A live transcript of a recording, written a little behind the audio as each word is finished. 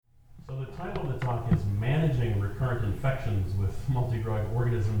title of the talk is Managing Recurrent Infections with Multi-Drug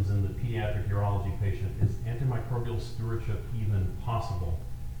Organisms in the Pediatric Urology Patient. Is antimicrobial stewardship even possible?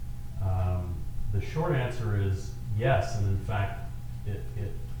 The short answer is yes, and in fact, it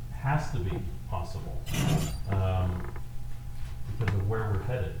has to be possible because of where we're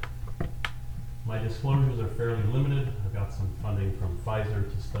headed. My disclosures are fairly limited. I've got some funding from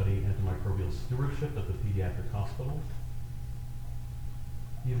Pfizer to study antimicrobial stewardship at the pediatric hospital.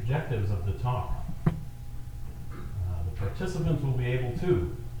 The objectives of the talk. The participants will be able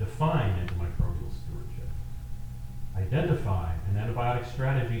to define antimicrobial stewardship, identify an antibiotic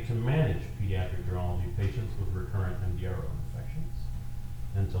strategy to manage pediatric urology patients with recurrent MDRO infections,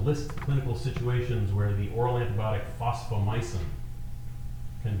 and to list clinical situations where the oral antibiotic fosfomycin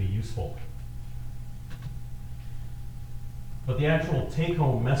can be useful. But the actual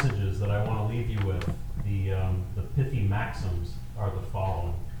take-home messages that I want to leave you with, the pithy maxims, are the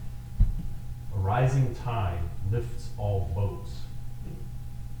following. A rising tide lifts all boats.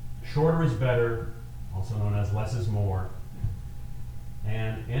 Shorter is better, also known as less is more.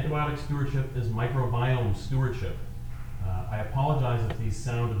 And antibiotic stewardship is microbiome stewardship. I apologize if these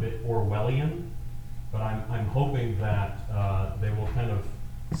sound a bit Orwellian, but I'm hoping that they will kind of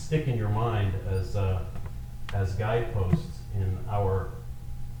stick in your mind as guideposts in our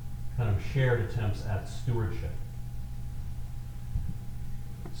kind of shared attempts at stewardship.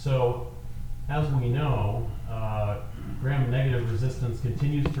 So, as we know, gram-negative resistance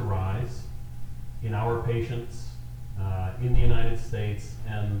continues to rise in our patients, in the United States,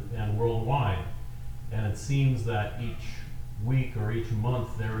 and worldwide. And it seems that each week or each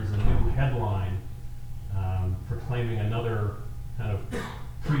month there is a new headline proclaiming another kind of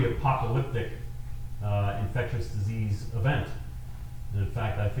pre-apocalyptic infectious disease event. And in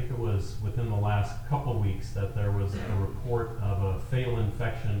fact, I think it was within the last couple weeks that there was a report of a fatal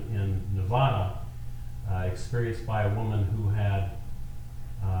infection in Nevada experienced by a woman who had,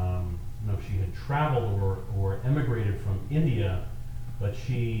 she had traveled or emigrated from India, but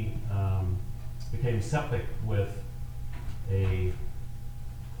she became septic with a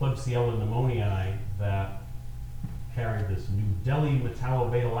Klebsiella pneumoniae that carried this New Delhi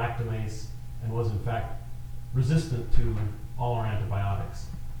metallo-beta-lactamase and was in fact resistant to all our antibiotics.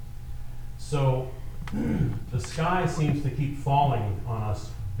 So the sky seems to keep falling on us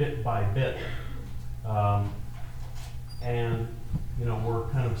bit by bit, and we're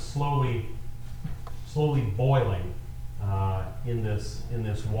kind of slowly boiling in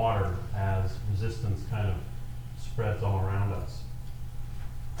this water as resistance kind of spreads all around us.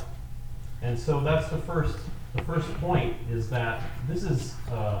 And so that's the first point, is that this is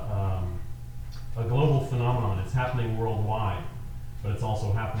a global phenomenon. It's happening worldwide, but it's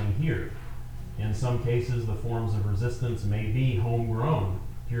also happening here. In some cases, the forms of resistance may be homegrown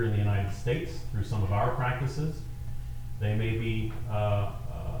here in the United States through some of our practices. They may be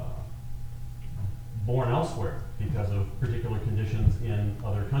born elsewhere because of particular conditions in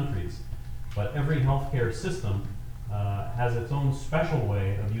other countries. But every healthcare system has its own special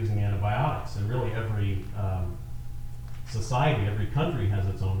way of using antibiotics, and really every society, every country has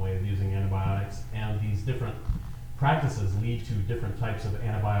its own way of using antibiotics, and these different practices lead to different types of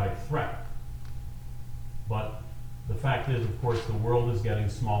antibiotic threat. But the fact is, of course, the world is getting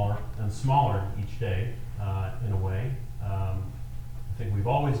smaller and smaller each day, in a way. I think we've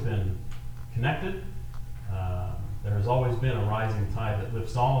always been connected. There has always been a rising tide that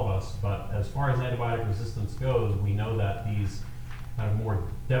lifts all of us, but as far as antibiotic resistance goes, we know that these kind of more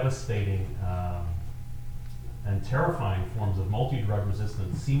devastating and terrifying forms of multi-drug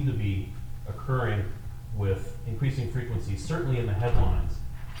resistance seem to be occurring with increasing frequency, certainly in the headlines,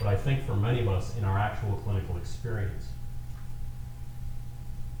 but I think for many of us in our actual clinical experience.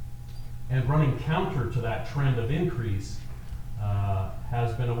 And running counter to that trend of increase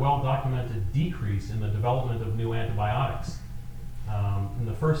has been a well-documented decrease in the development of new antibiotics. In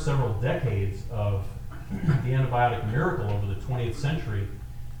the first several decades of the antibiotic miracle over the 20th century,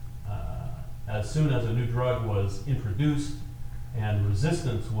 as soon as a new drug was introduced and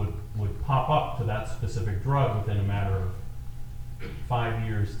resistance would pop up to that specific drug within a matter of 5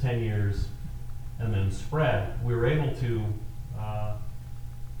 years, 10 years, and then spread, we were able to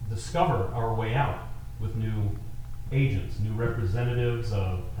discover our way out with new agents, new representatives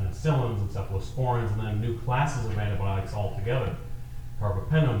of penicillins and cephalosporins, and then new classes of antibiotics altogether,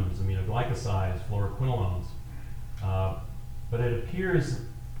 carbapenems, aminoglycosides, fluoroquinolones. But it appears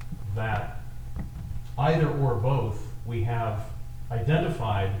that either or both, we have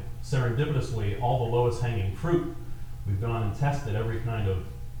identified serendipitously all the lowest hanging fruit. We've gone and tested every kind of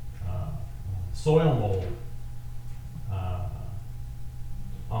soil mold,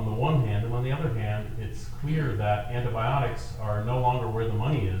 on the one hand, and on the other hand, it's clear that antibiotics are no longer where the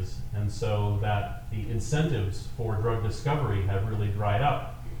money is, and so that the incentives for drug discovery have really dried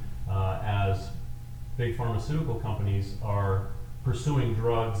up as big pharmaceutical companies are pursuing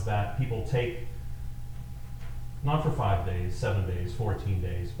drugs that people take not for 5 days, 7 days, 14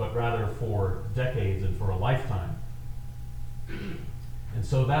 days, but rather for decades and for a lifetime. And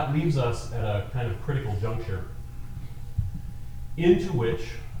so that leaves us at a kind of critical juncture into which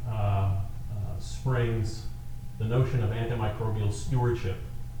springs the notion of antimicrobial stewardship,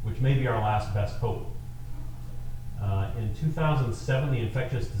 which may be our last best hope. In 2007, the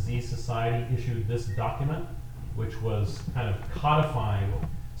Infectious Disease Society issued this document, which was kind of codifying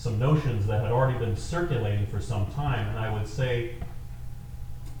some notions that had already been circulating for some time. And I would say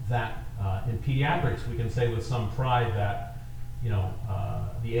that in pediatrics, we can say with some pride that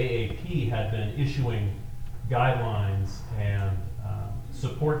the AAP had been issuing guidelines and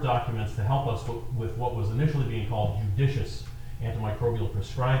support documents to help us with what was initially being called judicious antimicrobial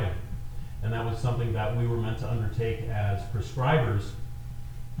prescribing. And that was something that we were meant to undertake as prescribers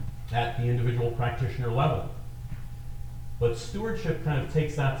at the individual practitioner level. But stewardship kind of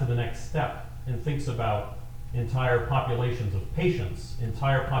takes that to the next step and thinks about entire populations of patients,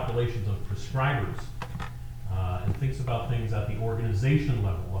 entire populations of prescribers, and thinks about things at the organization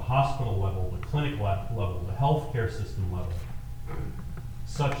level, the hospital level, the clinic level, the healthcare system level,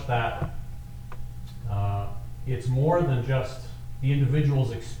 such that it's more than just the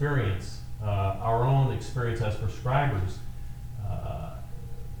individual's experience, our own experience as prescribers.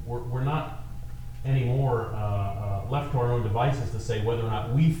 We're not anymore left to our own devices to say whether or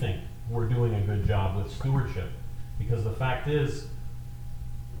not we think we're doing a good job with stewardship, because the fact is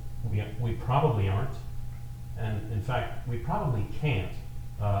we probably aren't, and in fact we probably can't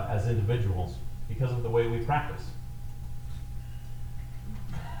as individuals because of the way we practice.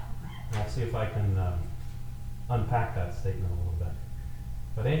 And I'll see if I can unpack that statement a little bit.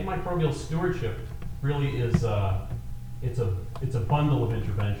 But antimicrobial stewardship really is it's a bundle of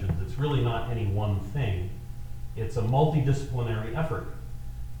interventions. It's really not any one thing. It's a multidisciplinary effort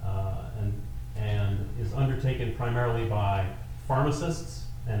and is undertaken primarily by pharmacists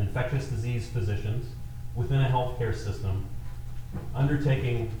and infectious disease physicians within a healthcare system,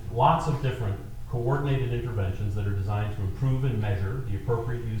 undertaking lots of different coordinated interventions that are designed to improve and measure the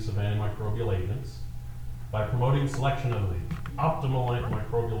appropriate use of antimicrobial agents by promoting selection of the optimal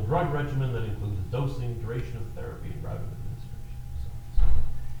antimicrobial drug regimen that includes dosing, duration of therapy, and route of administration.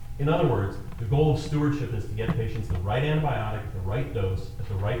 In other words, the goal of stewardship is to get patients the right antibiotic at the right dose at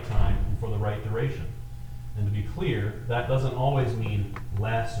the right time and for the right duration. And to be clear, that doesn't always mean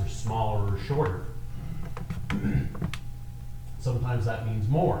less or smaller or shorter. Sometimes that means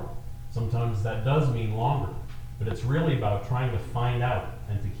more. Sometimes that does mean longer. But it's really about trying to find out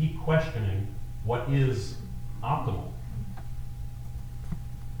and to keep questioning what is optimal.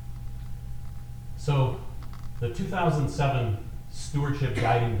 So the 2007 stewardship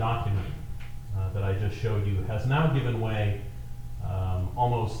guiding document that I just showed you has now given way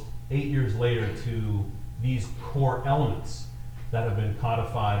almost 8 years later to these core elements that have been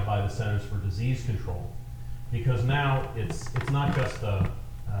codified by the Centers for Disease Control. Because now it's not just a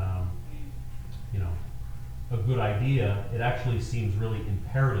good idea. It actually seems really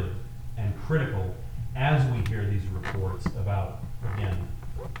imperative and critical as we hear these reports about, again,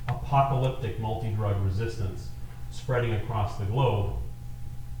 apocalyptic multi-drug resistance spreading across the globe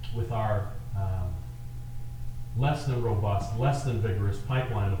with our less than robust, less than vigorous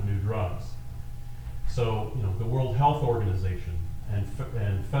pipeline of new drugs. So, the World Health Organization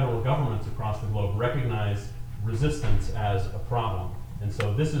and federal governments across the globe recognize resistance as a problem. And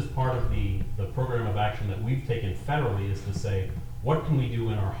so this is part of the program of action that we've taken federally, is to say, what can we do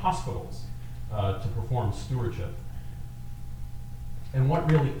in our hospitals to perform stewardship? And what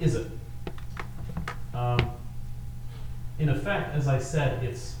really is it? In effect, as I said,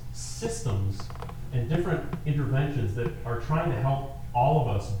 it's systems and different interventions that are trying to help all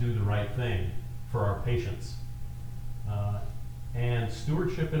of us do the right thing for our patients. And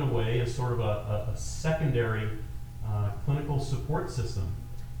stewardship, in a way, is sort of a secondary clinical support system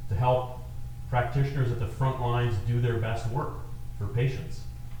to help practitioners at the front lines do their best work for patients,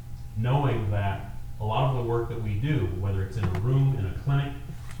 knowing that a lot of the work that we do, whether it's in a room in a clinic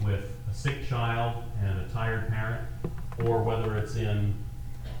with a sick child and a tired parent, or whether it's in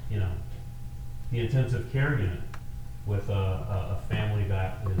the intensive care unit with a family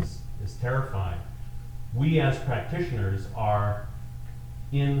that is terrified, we as practitioners are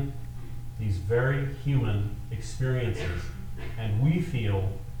in these very human experiences, and we feel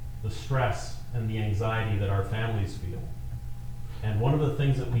the stress and the anxiety that our families feel. And one of the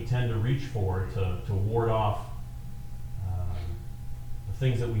things that we tend to reach for to ward off the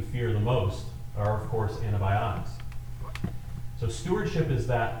things that we fear the most are, of course, antibiotics. So stewardship is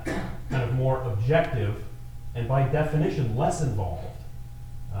that kind of more objective and by definition less involved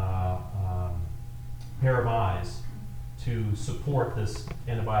pair of eyes to support this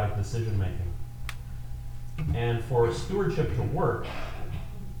antibiotic decision making. And for stewardship to work,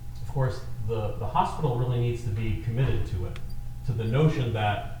 of course, the hospital really needs to be committed to it, to the notion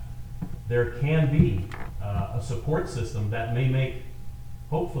that there can be a support system that may make,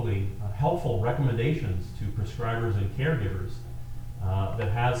 hopefully, helpful recommendations to prescribers and caregivers that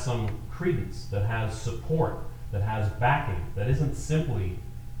has some credence, that has support, that has backing, that isn't simply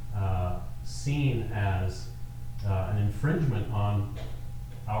seen as an infringement on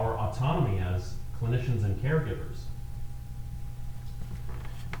our autonomy as clinicians and caregivers.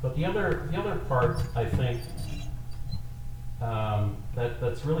 But the other part, I think,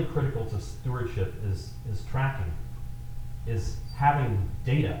 that's really critical to stewardship is tracking, is having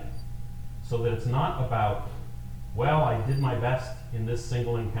data, so that it's not about, well, I did my best in this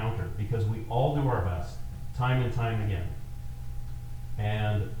single encounter, because we all do our best, time and time again.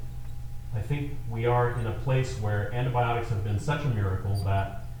 And I think we are in a place where antibiotics have been such a miracle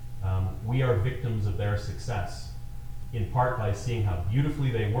that we are victims of their success, in part by seeing how beautifully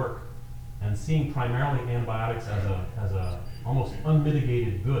they work, and seeing primarily antibiotics as a almost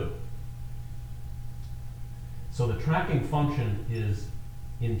unmitigated good. So the tracking function is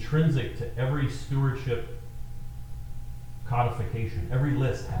intrinsic to every stewardship codification. Every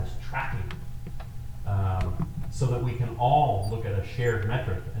list has tracking, so that we can all look at a shared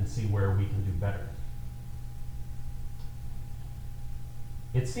metric and see where we can do better.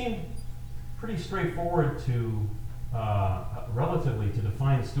 It seemed pretty straightforward to relatively to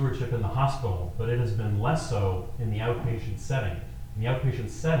define stewardship in the hospital, but it has been less so in the outpatient setting. In the outpatient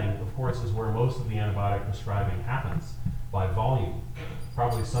setting, of course, is where most of the antibiotic prescribing happens by volume.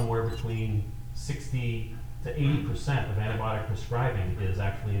 Probably somewhere between 60 to 80% of antibiotic prescribing is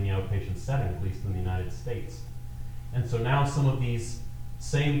actually in the outpatient setting, at least in the United States. And so now some of these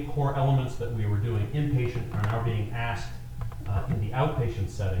same core elements that we were doing inpatient are now being asked in the outpatient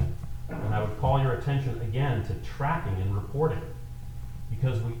setting. And I would call your attention again to tracking and reporting,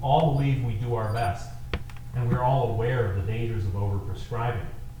 because we all believe we do our best, and we're all aware of the dangers of overprescribing.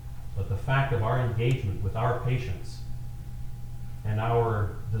 But the fact of our engagement with our patients and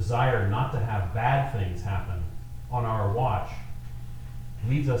our desire not to have bad things happen on our watch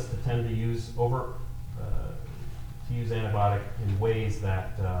leads us to tend to use antibiotic in ways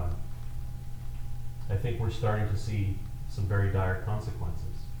that I think we're starting to see some very dire consequences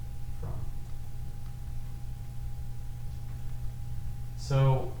from.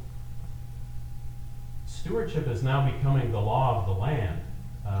 So stewardship is now becoming the law of the land.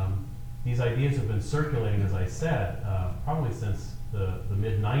 These ideas have been circulating, as I said, probably since the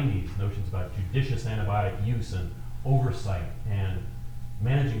mid-90s, notions about judicious antibiotic use and oversight and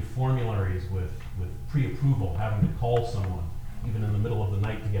managing formularies with pre-approval, having to call someone even in the middle of the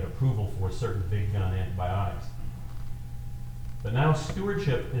night to get approval for certain big gun antibiotics. But now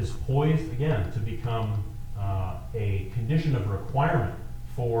stewardship is poised again to become a condition of requirement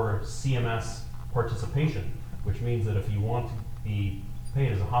for CMS participation, which means that if you want to be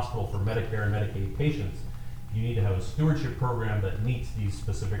paid as a hospital for Medicare and Medicaid patients, you need to have a stewardship program that meets these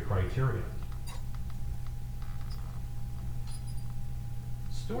specific criteria.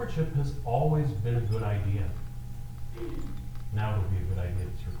 Stewardship has always been a good idea. Now it'll be a good idea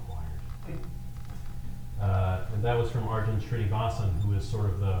that's required. And that was from Arjun Srinivasan, who is sort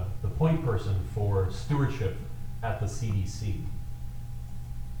of the point person for stewardship at the CDC.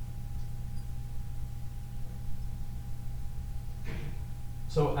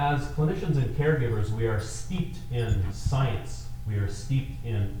 So as clinicians and caregivers, we are steeped in science. We are steeped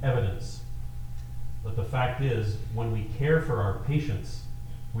in evidence. But the fact is, when we care for our patients,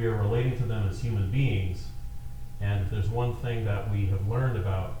 we are relating to them as human beings. And if there's one thing that we have learned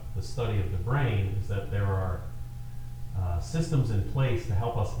about the study of the brain, is that there are systems in place to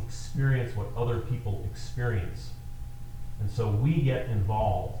help us experience what other people experience. And so we get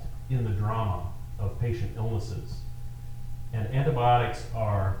involved in the drama of patient illnesses. And antibiotics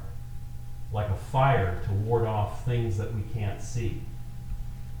are like a fire to ward off things that we can't see,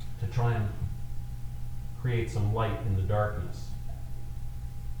 to try and create some light in the darkness.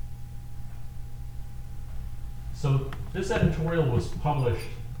 So this editorial was published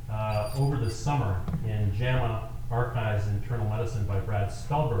over the summer in JAMA Archives Internal Medicine by Brad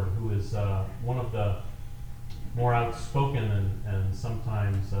Spellberg, who is one of the more outspoken and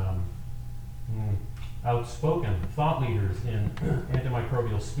sometimes outspoken thought leaders in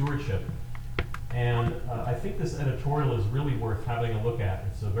antimicrobial stewardship. And I think this editorial is really worth having a look at.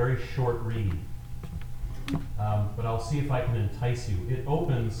 It's a very short read, but I'll see if I can entice you. It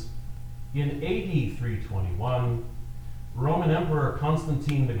opens in AD 321. Roman Emperor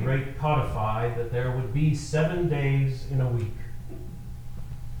Constantine the Great codified that there would be 7 days in a week.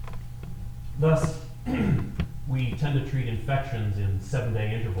 Thus, we tend to treat infections in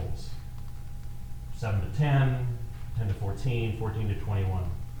 7-day intervals. 7 to 10, 10 to 14, 14 to 21.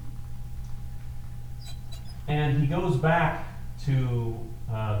 And he goes back to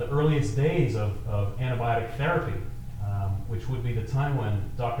the earliest days of antibiotic therapy, which would be the time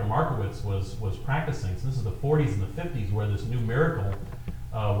when Dr. Markowitz was practicing. So this is the 40s and the 50s, where this new miracle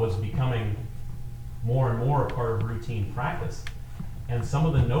was becoming more and more a part of routine practice. And some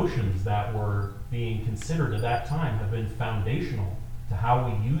of the notions that were being considered at that time have been foundational to how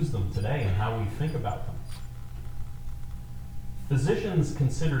we use them today and how we think about them. Physicians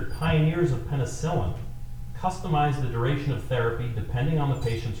considered pioneers of penicillin customized the duration of therapy depending on the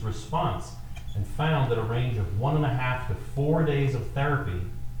patient's response, and found that a range of 1.5 to 4 days of therapy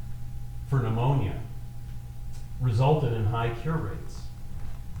for pneumonia resulted in high cure rates.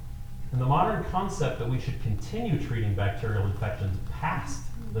 And the modern concept that we should continue treating bacterial infections past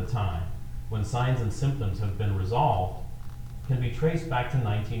the time when signs and symptoms have been resolved can be traced back to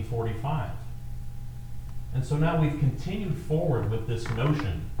 1945. And so now we've continued forward with this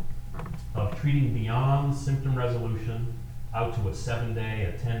notion of treating beyond symptom resolution out to a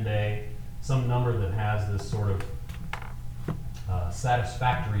 7-day, a 10-day, some number that has this sort of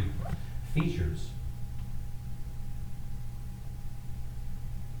satisfactory features.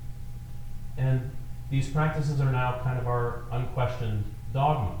 And these practices are now kind of our unquestioned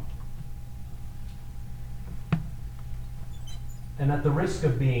dogma. And at the risk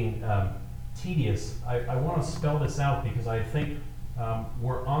of being tedious, I want to spell this out because I think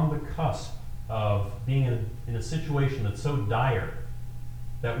we're on the cusp of being in a situation that's so dire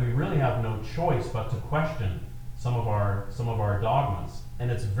that we really have no choice but to question some of our dogmas, and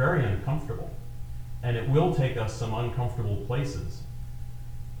it's very uncomfortable, and it will take us some uncomfortable places.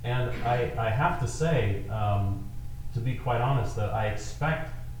 And I have to say, to be quite honest, that I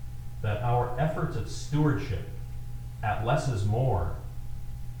expect that our efforts at stewardship, at less is more,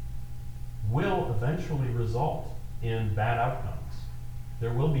 will eventually result in bad outcomes.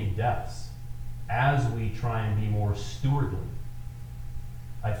 There will be deaths as we try and be more stewardly.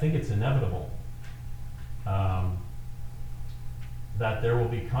 I think it's inevitable that there will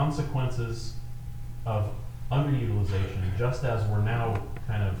be consequences of underutilization, just as we're now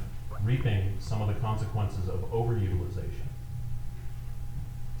kind of reaping some of the consequences of overutilization.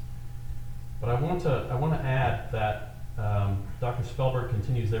 But I want to add that Dr. Spellberg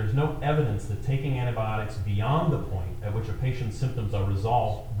continues, there is no evidence that taking antibiotics beyond the point at which a patient's symptoms are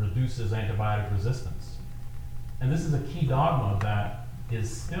resolved reduces antibiotic resistance. And this is a key dogma that is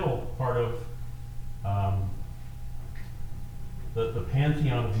still part of the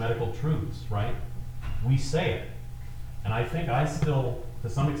pantheon of medical truths, right? We say it, and I think I still, to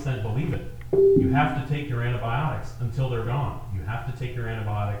some extent, believe it. You have to take your antibiotics until they're gone. You have to take your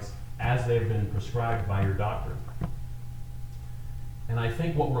antibiotics as they've been prescribed by your doctor. And I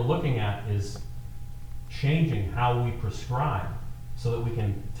think what we're looking at is changing how we prescribe so that we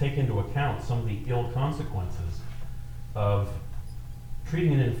can take into account some of the ill consequences of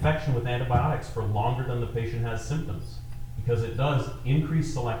treating an infection with antibiotics for longer than the patient has symptoms, because it does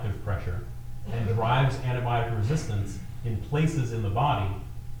increase selective pressure and drives antibiotic resistance in places in the body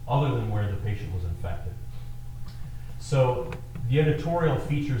other than where the patient was infected. So the editorial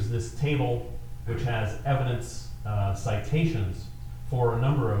features this table, which has evidence citations for a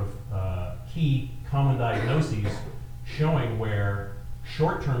number of key common diagnoses showing where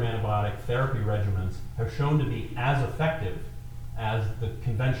short-term antibiotic therapy regimens have shown to be as effective as the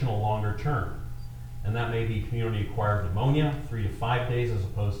conventional longer term. And that may be community-acquired pneumonia, 3 to 5 days as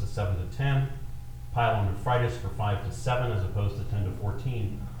opposed to 7 to 10, pyelonephritis for 5 to 7 as opposed to 10 to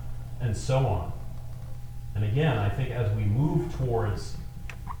 14, and so on. And again, I think as we move towards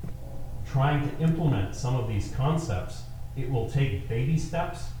trying to implement some of these concepts, it will take baby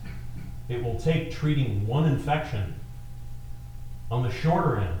steps. It will take treating one infection on the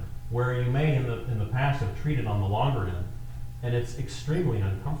shorter end, where you may in the past have treated on the longer end, and it's extremely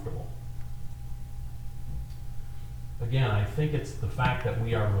uncomfortable. Again, I think it's the fact that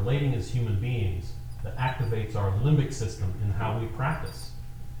we are relating as human beings that activates our limbic system in how we practice.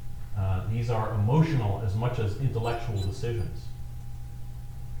 These are emotional as much as intellectual decisions.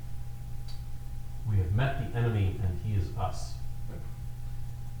 We have met the enemy and he is us.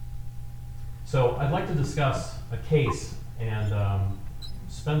 So I'd like to discuss a case and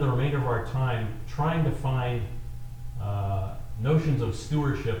spend the remainder of our time trying to find notions of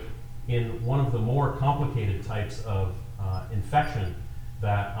stewardship in one of the more complicated types of infection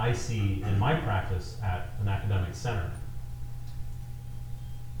that I see in my practice at an academic center.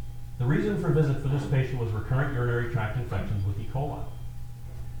 The reason for visit for this patient was recurrent urinary tract infections with E. coli.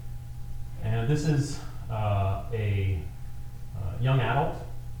 And this is a young adult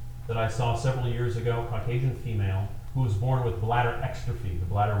that I saw several years ago, Caucasian female, who was born with bladder exstrophy. The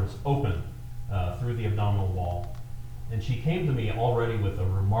bladder was open through the abdominal wall. And she came to me already with a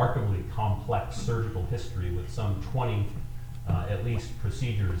remarkably complex surgical history with some 20 at least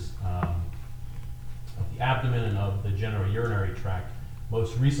procedures of the abdomen and of the genitourinary tract,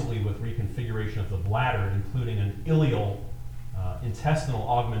 most recently with reconfiguration of the bladder, including an ileal intestinal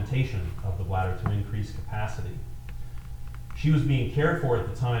augmentation of the bladder to increase capacity. She was being cared for at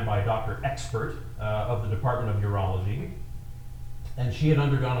the time by a doctor expert of the Department of Urology, and she had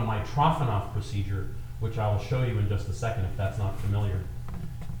undergone a Mitrofanoff procedure, which I will show you in just a second if that's not familiar.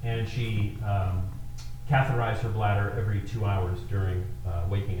 And she catheterized her bladder every 2 hours during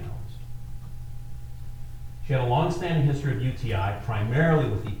waking hours. She had a long-standing history of UTI, primarily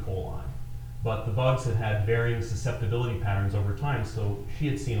with E. coli, but the bugs had had varying susceptibility patterns over time, so she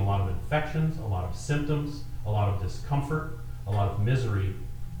had seen a lot of infections, a lot of symptoms, a lot of discomfort, a lot of misery,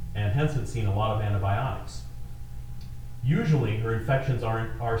 and hence had seen a lot of antibiotics. Usually her infections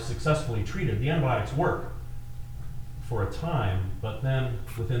are successfully treated. The antibiotics work for a time, but then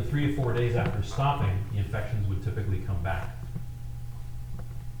within 3 or 4 days after stopping, the infections would typically come back.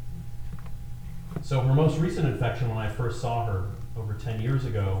 So her most recent infection, when I first saw her over 10 years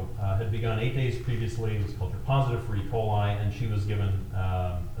ago, had begun 8 days previously. It was culture positive for E. coli, and she was given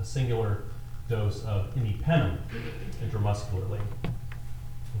a singular dose of imipenem intramuscularly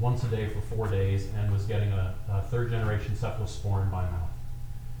once a day for 4 days, and was getting a third-generation cephalosporin by mouth.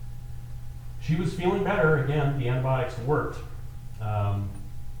 She was feeling better. Again, the antibiotics worked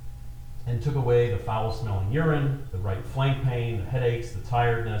and took away the foul-smelling urine, the right flank pain, the headaches, the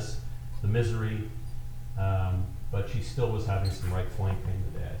tiredness, the misery, but she still was having some right flank pain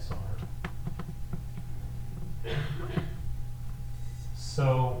the day I saw her.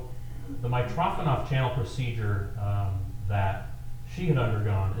 So the Mitrofanoff channel procedure that she had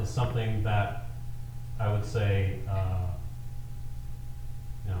undergone is something that I would say,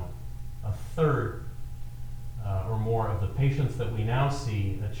 a third or more of the patients that we now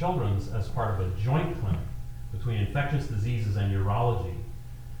see at Children's as part of a joint clinic between infectious diseases and urology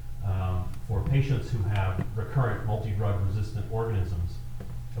for patients who have recurrent multi-drug resistant organisms.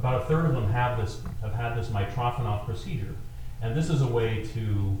 About a third of them have had this Mitrofanoff procedure. And this is a way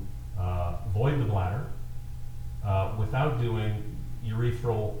to void the bladder without doing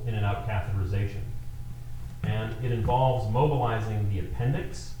urethral in and out catheterization. And it involves mobilizing the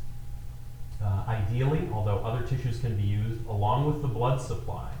appendix, ideally, although other tissues can be used, along with the blood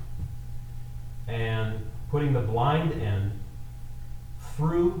supply, and putting the blind end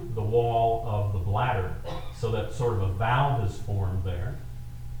through the wall of the bladder so that sort of a valve is formed there,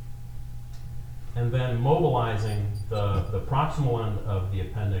 and then mobilizing the proximal end of the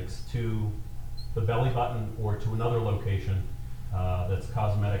appendix to the belly button or to another location that's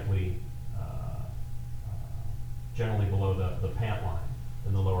cosmetically generally below the pant line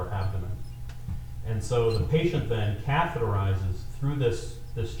in the lower abdomen. And so the patient then catheterizes through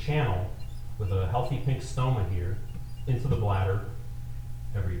this channel with a healthy pink stoma here into the bladder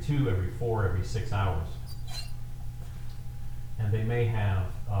every 2, every 4, every 6 hours. And they may have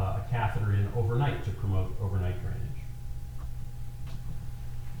a catheter in overnight to promote overnight drainage.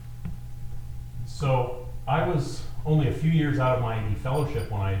 So I was only a few years out of my ED fellowship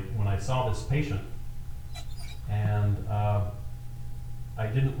when I saw this patient, and I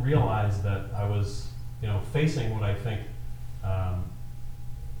didn't realize that I was, facing what I think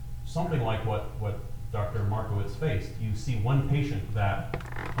something like what Dr. Markowitz faced. You see one patient that,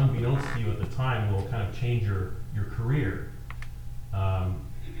 unbeknownst to you at the time, will kind of change your career.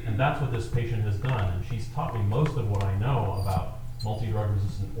 And that's what this patient has done. And she's taught me most of what I know about multi-drug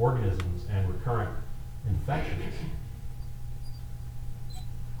resistant organisms and recurrent infections.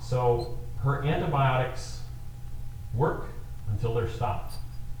 So her antibiotics work until they're stopped.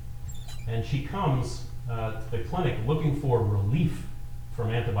 And she comes to the clinic looking for relief from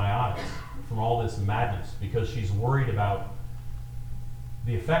antibiotics, from all this madness, because she's worried about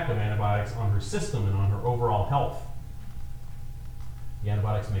the effect of antibiotics on her system and on her overall health. The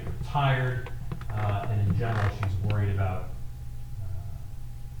antibiotics make her tired, and in general she's worried about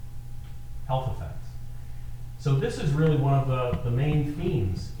health effects. So this is really one of the main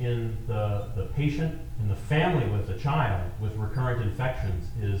themes in the patient and the family with the child with recurrent infections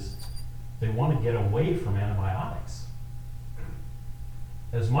is they want to get away from antibiotics.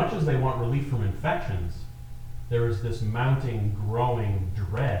 As much as they want relief from infections, there is this mounting, growing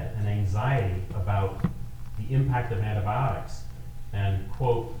dread and anxiety about the impact of antibiotics and,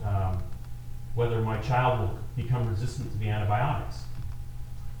 quote, whether my child will become resistant to the antibiotics.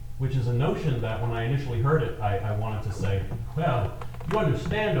 Which is a notion that when I initially heard it, I wanted to say, well, you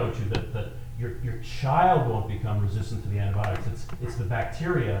understand, don't you, that your child won't become resistant to the antibiotics. It's the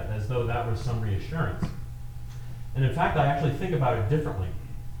bacteria, as though that was some reassurance. And in fact, I actually think about it differently.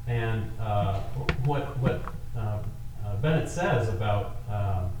 And what Bennett says about,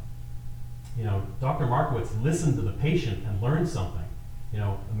 Dr. Markowitz listened to the patient and learned something.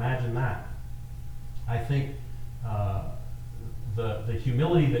 Imagine that. I think the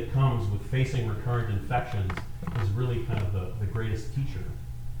humility that comes with facing recurrent infections is really kind of the greatest teacher.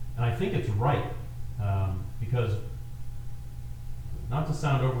 And I think it's right, because, not to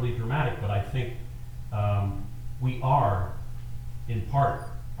sound overly dramatic, but I think we are, in part,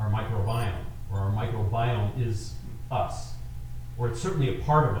 our microbiome, or our microbiome is us, or it's certainly a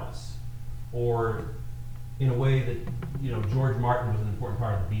part of us, or in a way that, George Martin was an important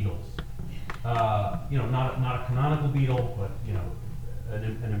part of the Beatles. Not a canonical Beatle, but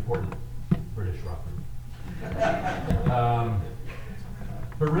an important British rocker.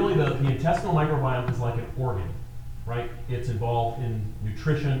 But really, the intestinal microbiome is like an organ, right? It's involved in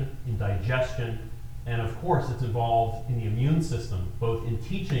nutrition, in digestion, and of course, it's involved in the immune system, both in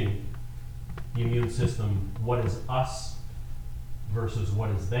teaching the immune system what is us versus what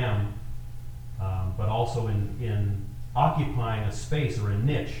is them, but also in occupying a space or a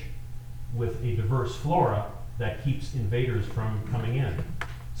niche with a diverse flora that keeps invaders from coming in.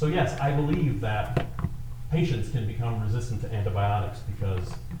 So yes, I believe that patients can become resistant to antibiotics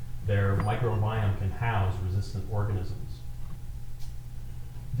because their microbiome can house resistant organisms.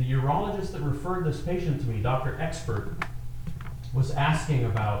 The urologist that referred this patient to me, Dr. Expert, was asking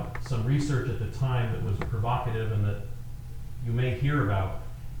about some research at the time that was provocative and that you may hear about.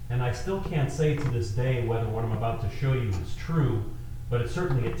 And I still can't say to this day whether what I'm about to show you is true, but it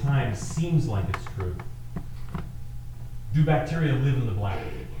certainly at times seems like it's true. Do bacteria live in the bladder?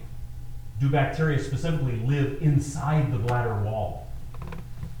 Do bacteria specifically live inside the bladder wall?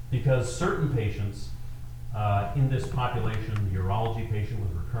 Because certain patients in this population, the urology patient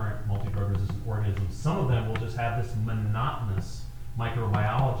with recurrent multi-drug resistant organisms, some of them will just have this monotonous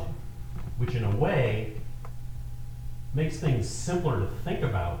microbiology, which in a way makes things simpler to think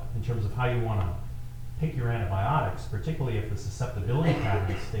about in terms of how you want to pick your antibiotics, particularly if the susceptibility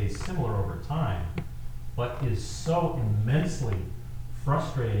pattern stays similar over time, but is so immensely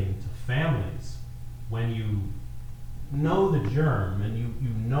frustrating to families when you know the germ and you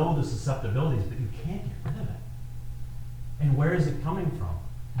know the susceptibilities, but you can't get rid of it. And where is it coming from?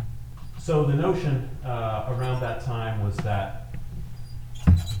 So the notion around that time was that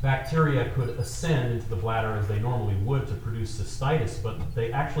bacteria could ascend into the bladder as they normally would to produce cystitis, but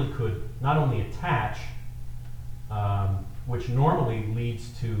they actually could not only attach, which normally leads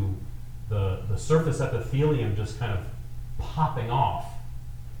to the surface epithelium just kind of popping off,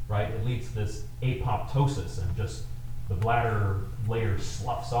 right? It leads to this apoptosis and just the bladder layer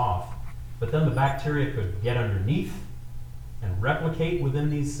sloughs off. But then the bacteria could get underneath and replicate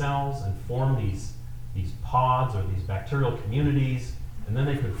within these cells and form these pods or these bacterial communities, and then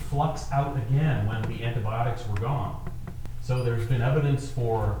they could flux out again when the antibiotics were gone. So there's been evidence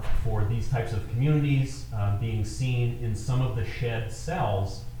for these types of communities being seen in some of the shed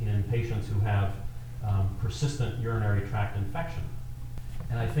cells in patients who have persistent urinary tract infection.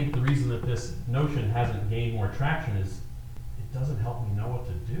 And I think the reason that this notion hasn't gained more traction is it doesn't help me know what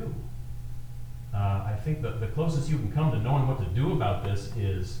to do. I think that the closest you can come to knowing what to do about this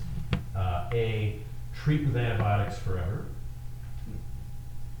is A, treat with antibiotics forever,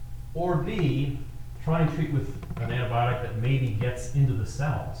 or B, try and treat with an antibiotic that maybe gets into the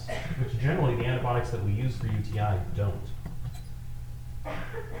cells, which generally the antibiotics that we use for UTI don't.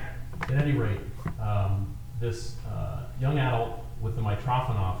 At any rate, this young adult with the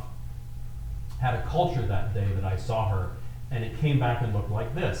Mitrophanoff had a culture that day that I saw her, and it came back and looked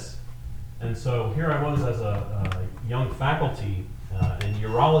like this. And so here I was as a young faculty in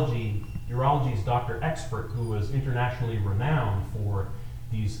urology's Dr. Expert, who was internationally renowned for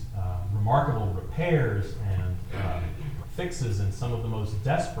these remarkable repairs and fixes in some of the most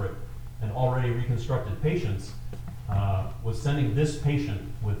desperate and already reconstructed patients, was sending this patient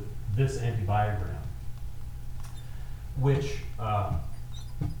with this antibiogram, which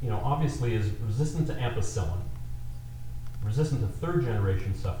obviously is resistant to ampicillin. resistant to third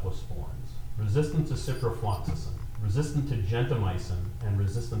generation cephalosporins, resistant to ciprofloxacin, resistant to gentamicin, and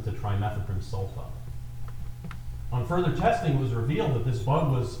resistant to trimethoprim sulfa. On further testing, it was revealed that this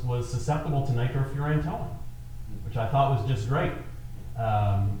bug was susceptible to nitrofurantoin, which I thought was just great.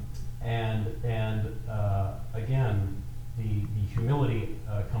 Again, the humility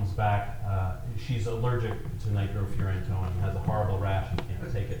comes back. She's allergic to nitrofurantoin, has a horrible rash, and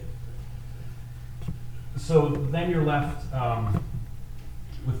can't take it. So then you're left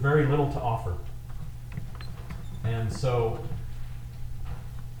with very little to offer. And so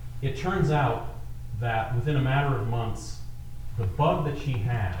it turns out that within a matter of months, the bug that she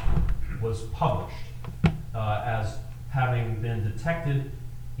had was published as having been detected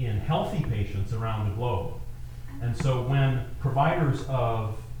in healthy patients around the globe. And so when providers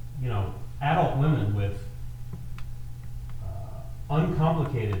of, adult women with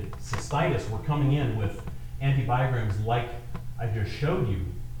uncomplicated cystitis were coming in with antibiograms like I just showed you,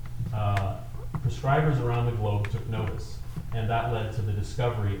 prescribers around the globe took notice. And that led to the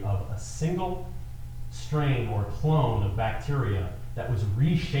discovery of a single strain or clone of bacteria that was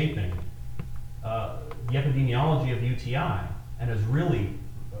reshaping the epidemiology of UTI and has really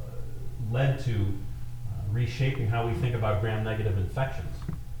led to reshaping how we think about gram-negative infections.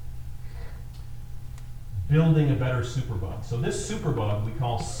 Building a better superbug. So this superbug we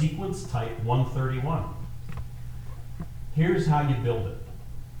call sequence type 131. Here's how you build it.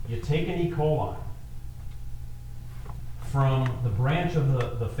 You take an E. coli from the branch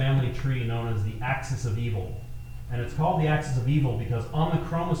of the family tree known as the axis of evil. And it's called the axis of evil because on the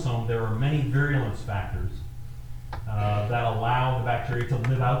chromosome there are many virulence factors that allow the bacteria to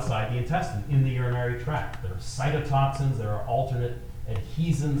live outside the intestine, in the urinary tract. There are cytotoxins, there are alternate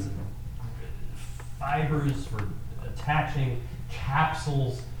adhesins, fibers for attaching,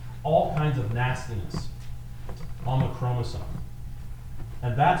 capsules, all kinds of nastiness on the chromosome.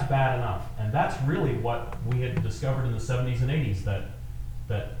 And that's bad enough. And that's really what we had discovered in the 70s and 80s,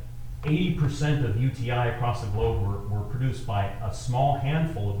 that 80% of UTI across the globe were produced by a small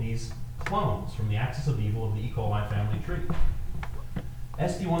handful of these clones from the axis of evil of the E. coli family tree.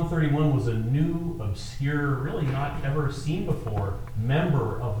 SD131 was a new, obscure, really not ever seen before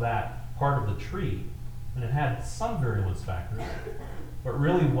member of that part of the tree. And it had some virulence factors, but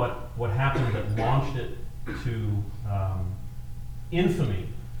really what happened that launched it to infamy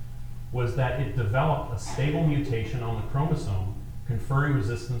was that it developed a stable mutation on the chromosome conferring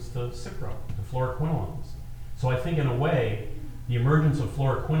resistance to cipro, to fluoroquinolones. So I think in a way, the emergence of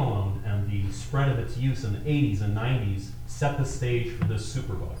fluoroquinolone and the spread of its use in the 80s and 90s set the stage for this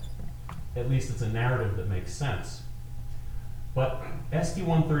superbug. At least it's a narrative that makes sense. But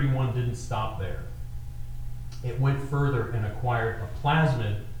SD131 didn't stop there. It went further and acquired a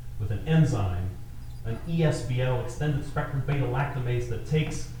plasmid with an enzyme, an ESBL, extended spectrum beta lactamase, that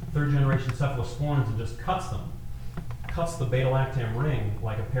takes third generation cephalosporins and just cuts them. Cuts the beta lactam ring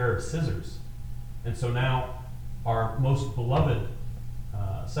like a pair of scissors. And so now our most beloved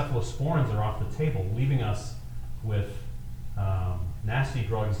cephalosporins are off the table, leaving us with nasty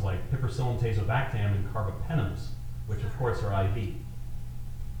drugs like piperacillin tazobactam and carbapenems, which of course are IV.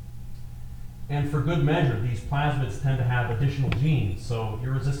 And for good measure, these plasmids tend to have additional genes, so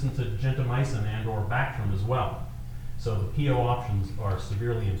you're resistant to gentamicin and or Bactrim as well. So the PO options are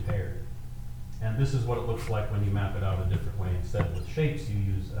severely impaired. And this is what it looks like when you map it out a different way. Instead of with shapes, you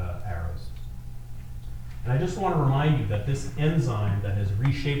use arrows. And I just want to remind you that this enzyme that has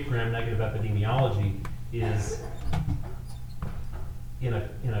reshaped gram-negative epidemiology is in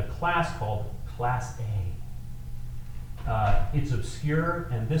a class called Class A. It's obscure,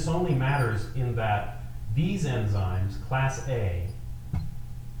 and this only matters in that these enzymes, Class A,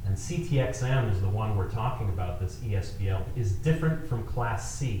 and CTXM is the one we're talking about, this ESBL, is different from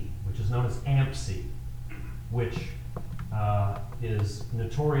Class C, which is known as AMP-C, which is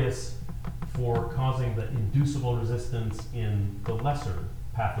notorious for causing the inducible resistance in the lesser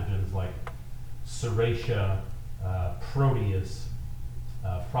pathogens like Serratia, Proteus,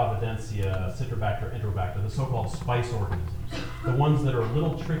 Providencia, Citrobacter, Enterobacter, the so-called spice organisms, the ones that are a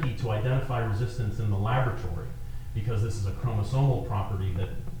little tricky to identify resistance in the laboratory because this is a chromosomal property that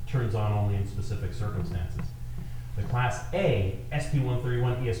turns on only in specific circumstances. The Class A,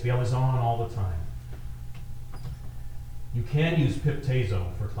 SP131 ESBL, is on all the time. You can use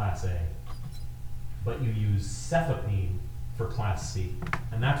pip/tazo for Class A, but you use cefepime for Class C.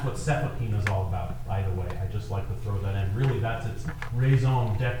 And that's what cefepime is all about, by the way. I just like to throw that in. Really, that's its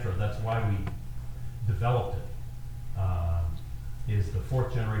raison d'etre. That's why we developed it, is the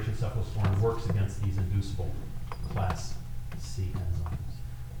fourth generation cephalosporin works against these inducible Class C enzymes.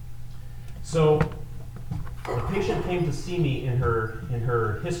 So The patient came to see me in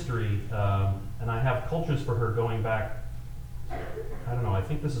her history, and I have cultures for her going back, I don't know, I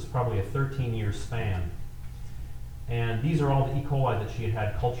think this is probably a 13-year span. And these are all the E. coli that she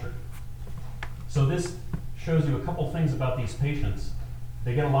had cultured. So this shows you a couple things about these patients.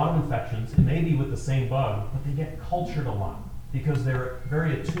 They get a lot of infections. It may be with the same bug, but they get cultured a lot because they're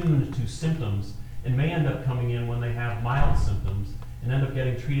very attuned to symptoms and may end up coming in when they have mild symptoms and end up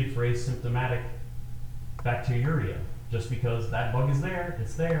getting treated for asymptomatic bacteriuria just because that bug is there,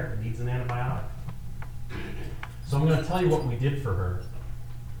 it's there, it needs an antibiotic. So I'm going to tell you what we did for her,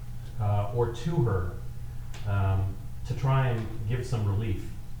 or to her, to try and give some relief.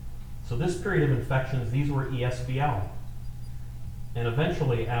 So this period of infections, these were ESBL. And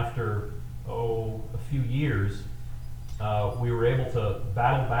eventually, after, a few years, we were able to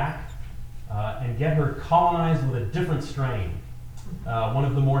battle back and get her colonized with a different strain. One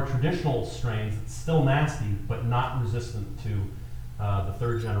of the more traditional strains that's still nasty, but not resistant to the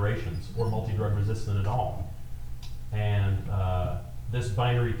third generations or multi-drug resistant at all. And this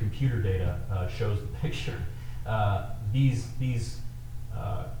binary computer data shows the picture. These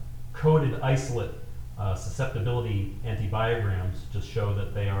coded isolate susceptibility antibiograms just show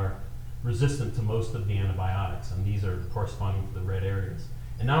that they are resistant to most of the antibiotics, and these are corresponding to the red areas.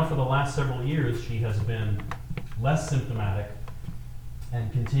 And now for the last several years, she has been less symptomatic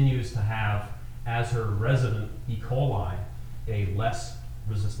and continues to have, as her resident E. coli, a less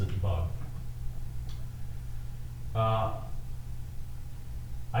resistant bug.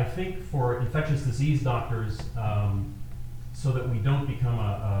 I think for infectious disease doctors, so that we don't become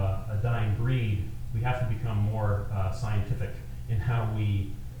a dying breed, we have to become more scientific in how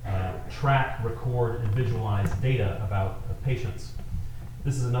we track, record, and visualize data about patients.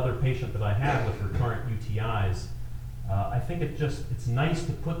 This is another patient that I have with recurrent UTIs. I think it's nice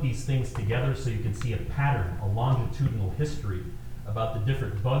to put these things together so you can see a pattern, a longitudinal history about the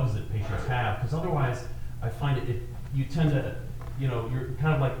different bugs that patients have, because otherwise I find you tend to, you're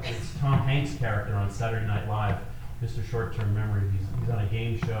kind of like this Tom Hanks character on Saturday Night Live, Mr. Short-Term Memory. He's on a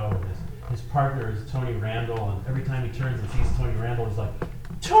game show, and his partner is Tony Randall, and every time he turns and sees Tony Randall, he's like,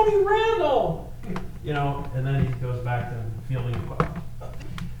 Tony Randall! And then he goes back to fielding.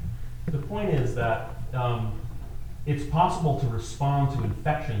 The point is that it's possible to respond to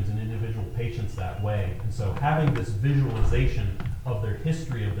infections in individual patients that way. And so having this visualization of their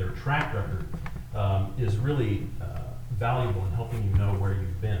history, of their track record, is really valuable in helping you know where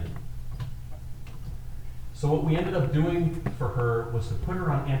you've been. So what we ended up doing for her was to put her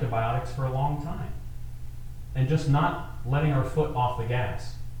on antibiotics for a long time and just not letting our foot off the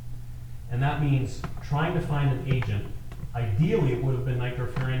gas. And that means trying to find an agent. Ideally, it would have been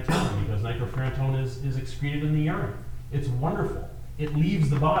nitrofurantoin because nitrofurantoin is excreted in the urine. It's wonderful. It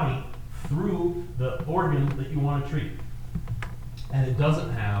leaves the body through the organ that you want to treat. And it doesn't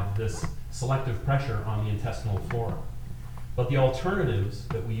have this selective pressure on the intestinal flora. But the alternatives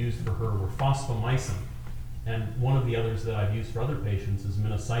that we used for her were fosfomycin, and one of the others that I've used for other patients is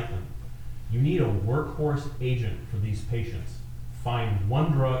minocycline. You need a workhorse agent for these patients. Find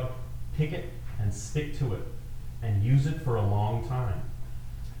one drug, pick it, and stick to it, and use it for a long time.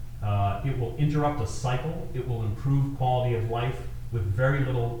 It will interrupt a cycle. It will improve quality of life with very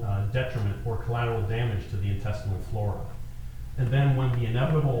little detriment or collateral damage to the intestinal flora. And then when the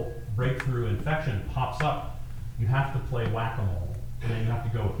inevitable breakthrough infection pops up, you have to play whack-a-mole, and then you have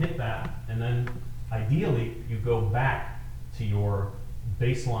to go hit that, and then ideally you go back to your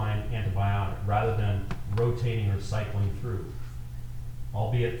baseline antibiotic rather than rotating or cycling through.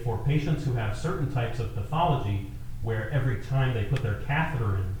 Albeit for patients who have certain types of pathology where every time they put their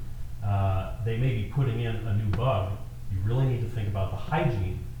catheter in, they may be putting in a new bug, you really need to think about the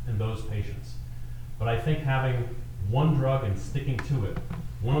hygiene in those patients. But I think having one drug and sticking to it,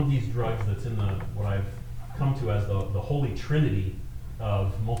 one of these drugs that's in what I've come to as the holy trinity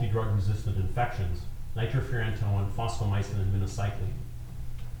of multi-drug resistant infections, nitrofurantoin, fosfomycin, and minocycline.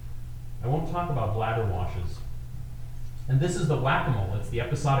 I won't talk about bladder washes. And this is the whack-a-mole. It's the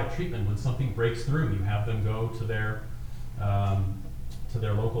episodic treatment. When something breaks through, you have them go to their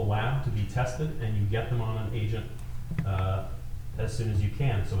local lab to be tested, and you get them on an agent as soon as you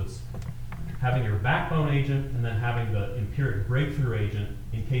can. So it's having your backbone agent and then having the empiric breakthrough agent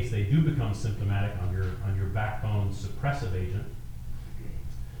in case they do become symptomatic on your backbone suppressive agent.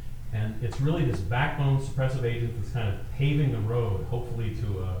 And it's really this backbone suppressive agent that's kind of paving the road, hopefully,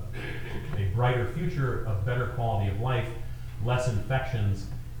 to a brighter future of better quality of life, less infections,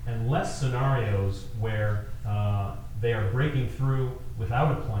 and less scenarios where they are breaking through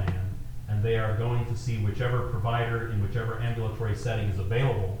without a plan, and they are going to see whichever provider in whichever ambulatory setting is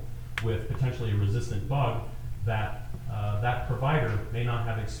available with potentially a resistant bug that that provider may not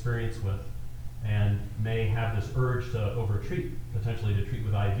have experience with, and may have this urge to overtreat, potentially to treat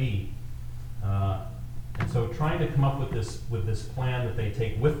with IV. And so trying to come up with this plan that they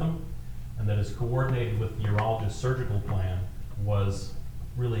take with them, and that is coordinated with the urologist's surgical plan, was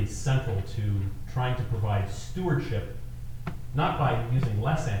really central to trying to provide stewardship, not by using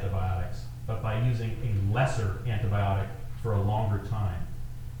less antibiotics, but by using a lesser antibiotic for a longer time.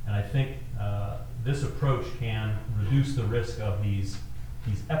 And I think this approach can reduce the risk of these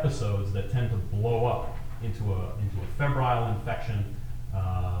episodes that tend to blow up into a febrile infection,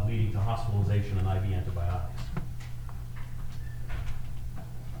 leading to hospitalization and IV antibiotics.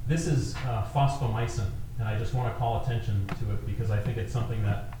 This is fosfomycin, and I just want to call attention to it because I think it's something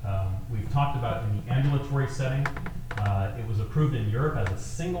that we've talked about in the ambulatory setting. It was approved in Europe as a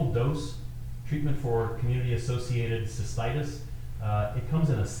single dose treatment for community-associated cystitis. It comes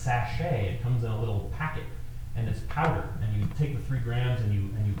in a sachet, it comes in a little packet, and it's powder, and you take the 3 grams and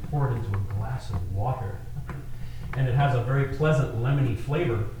you pour it into a glass of water. And it has a very pleasant lemony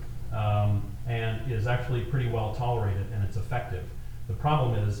flavor, and is actually pretty well tolerated, and it's effective. The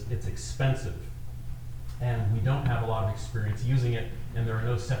problem is it's expensive, and we don't have a lot of experience using it, and there are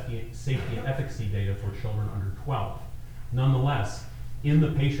no safety and efficacy data for children under 12. Nonetheless, in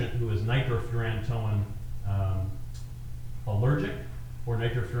the patient who is nitrofurantoin allergic or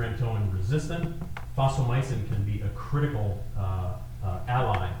nitrofurantoin resistant, fosfomycin can be a critical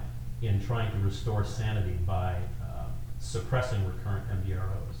ally in trying to restore sanity by suppressing recurrent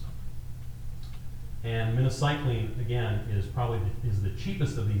MDROs. And minocycline, again, is probably the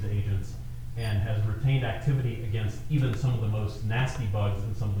cheapest of these agents, and has retained activity against even some of the most nasty bugs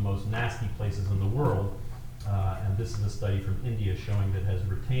in some of the most nasty places in the world. And this is a study from India showing that it has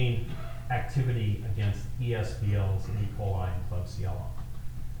retained activity against ESBLs, E. coli, and Klebsiella.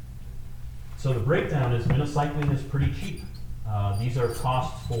 So the breakdown is minocycline is pretty cheap. These are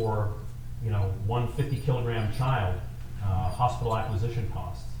costs for, one 50-kilogram child, hospital acquisition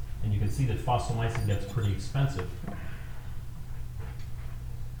costs. And you can see that fosfomycin gets pretty expensive.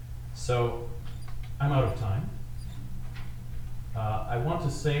 So I'm out of time. I want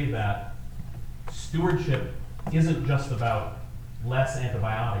to say that stewardship isn't just about less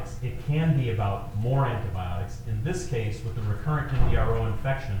antibiotics. It can be about more antibiotics. In this case, with the recurrent MDRO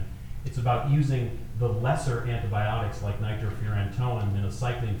infection, it's about using the lesser antibiotics like nitrofurantoin,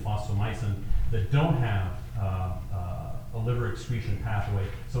 minocycline, fosfomycin that don't have a liver excretion pathway,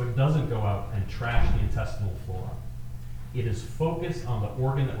 so it doesn't go out and trash the intestinal flora. It is focused on the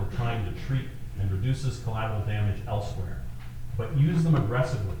organ that we're trying to treat and reduces collateral damage elsewhere. But use them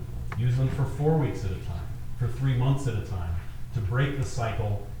aggressively. Use them for 4 weeks at a time, for 3 months at a time, to break the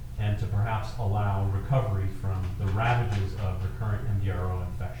cycle and to perhaps allow recovery from the ravages of recurrent MDRO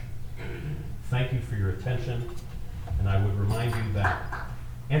infection. Thank you for your attention, and I would remind you that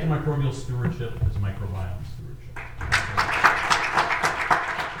antimicrobial stewardship is microbiome stewardship.